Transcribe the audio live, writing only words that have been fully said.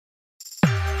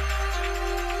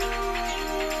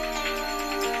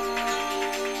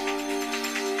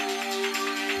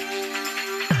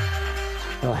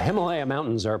The Himalaya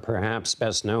Mountains are perhaps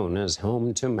best known as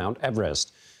home to Mount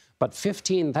Everest. But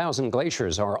 15,000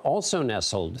 glaciers are also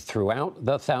nestled throughout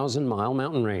the 1,000-mile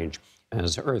mountain range.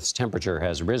 As Earth's temperature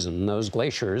has risen, those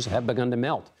glaciers have begun to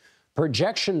melt.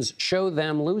 Projections show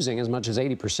them losing as much as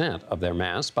 80% of their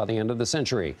mass by the end of the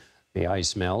century. The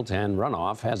ice melt and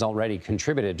runoff has already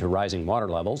contributed to rising water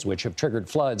levels, which have triggered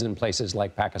floods in places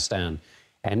like Pakistan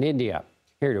and India.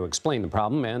 Here to explain the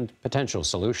problem and potential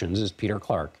solutions is Peter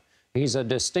Clark. He's a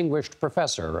distinguished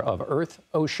professor of Earth,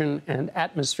 Ocean, and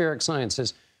Atmospheric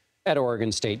Sciences at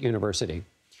Oregon State University.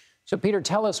 So, Peter,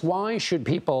 tell us, why should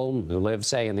people who live,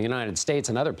 say, in the United States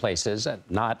and other places,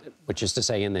 not, which is to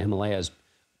say, in the Himalayas,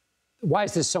 why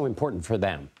is this so important for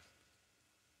them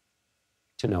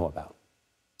to know about?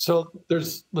 So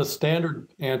there's the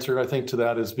standard answer, I think, to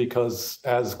that is because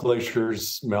as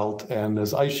glaciers melt and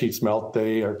as ice sheets melt,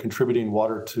 they are contributing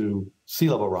water to sea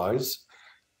level rise.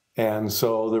 And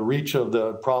so the reach of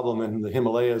the problem in the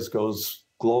Himalayas goes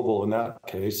global in that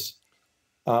case.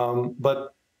 And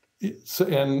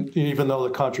even though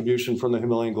the contribution from the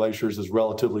Himalayan glaciers is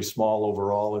relatively small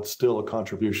overall, it's still a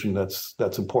contribution that's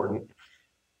important.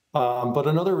 But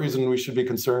another reason we should be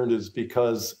concerned is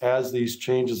because as these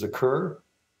changes occur,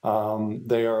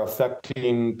 they are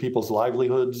affecting people's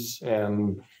livelihoods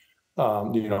and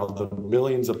the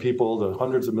millions of people, the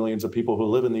hundreds of millions of people who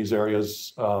live in these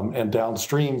areas and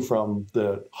downstream from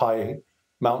the high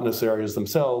mountainous areas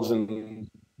themselves and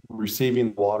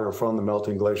receiving water from the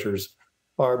melting glaciers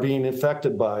are being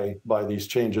affected by these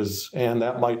changes. And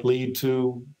that might lead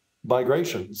to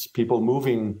migrations, people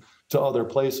moving to other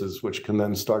places, which can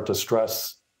then start to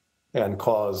stress and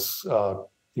cause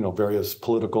various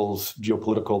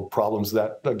geopolitical problems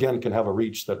that, again, can have a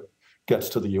reach that gets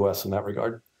to the U.S. in that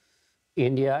regard.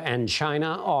 India and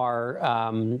China are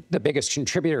the biggest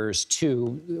contributors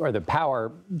to, or the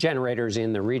power generators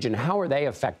in the region. How are they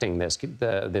affecting this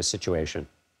situation?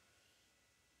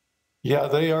 Yeah,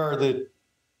 they are in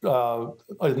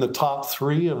the top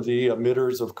three of the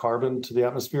emitters of carbon to the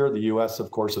atmosphere. The U.S.,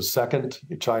 of course, is second.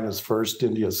 China's first.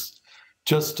 India's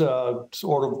just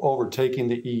sort of overtaking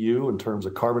the EU in terms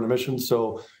of carbon emissions.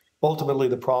 So ultimately,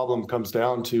 the problem comes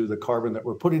down to the carbon that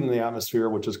we're putting in the atmosphere,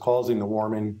 which is causing the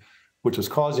warming, which is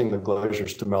causing the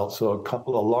glaciers to melt. So a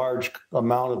large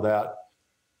amount of that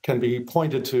can be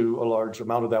pointed to, a large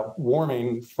amount of that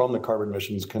warming from the carbon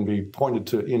emissions can be pointed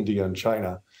to India and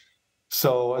China.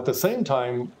 So at the same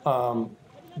time,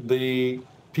 the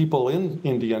people in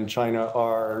India and China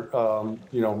are,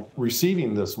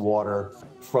 receiving this water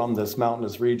from this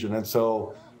mountainous region. And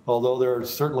so although they're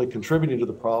certainly contributing to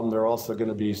the problem, they're also going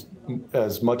to be,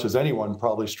 as much as anyone,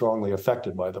 probably strongly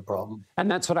affected by the problem. And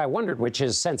that's what I wondered, which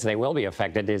is, since they will be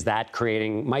affected,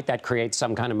 might that create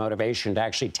some kind of motivation to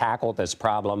actually tackle this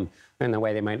problem in the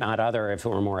way they might not if it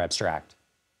were more abstract?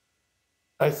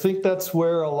 I think that's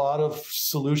where a lot of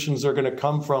solutions are going to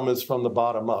come from, is from the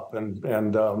bottom up. And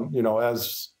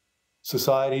as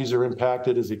societies are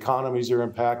impacted, as economies are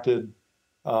impacted,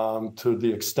 to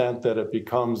the extent that it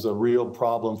becomes a real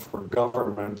problem for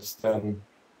governments, then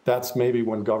that's maybe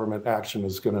when government action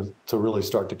is going to really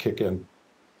start to kick in.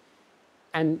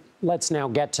 And let's now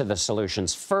get to the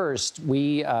solutions. First,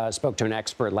 we spoke to an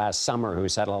expert last summer who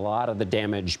said a lot of the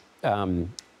damage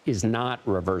is not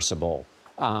reversible.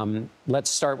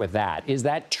 Let's start with that. Is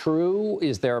that true?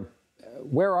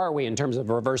 Where are we in terms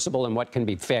of reversible and what can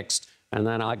be fixed? And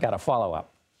then I got a follow-up.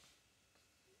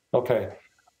 Okay.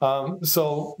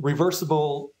 So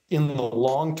reversible in the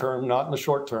long term, not in the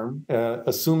short term,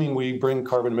 assuming we bring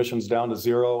carbon emissions down to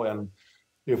zero, and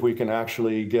if we can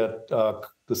actually get the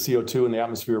CO2 in the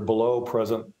atmosphere below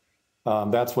present,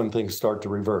 that's when things start to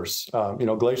reverse.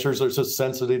 Glaciers are just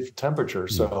sensitive to temperature.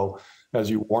 So as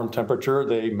you warm temperature,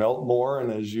 they melt more,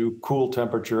 and as you cool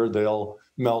temperature, they'll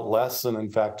melt less and,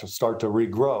 in fact, start to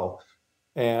regrow.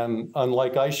 And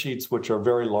unlike ice sheets, which are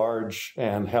very large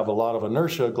and have a lot of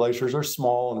inertia, glaciers are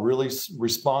small and really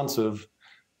responsive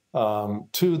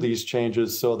to these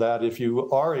changes, so that if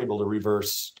you are able to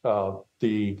reverse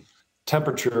the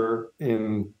temperature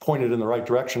pointed in the right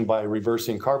direction by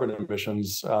reversing carbon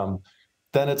emissions,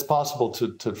 then it's possible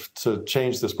to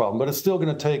change this problem. But it's still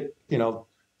going to take,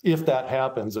 if that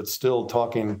happens, it's still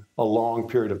talking a long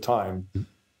period of time.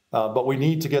 But we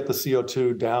need to get the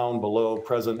CO2 down below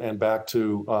present and back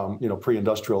to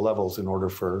pre-industrial levels in order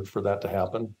for that to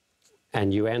happen.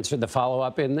 And you answered the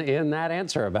follow-up in that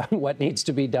answer about what needs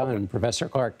to be done. Professor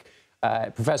Clark,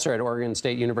 professor at Oregon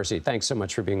State University, thanks so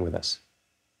much for being with us.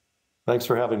 Thanks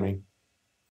for having me.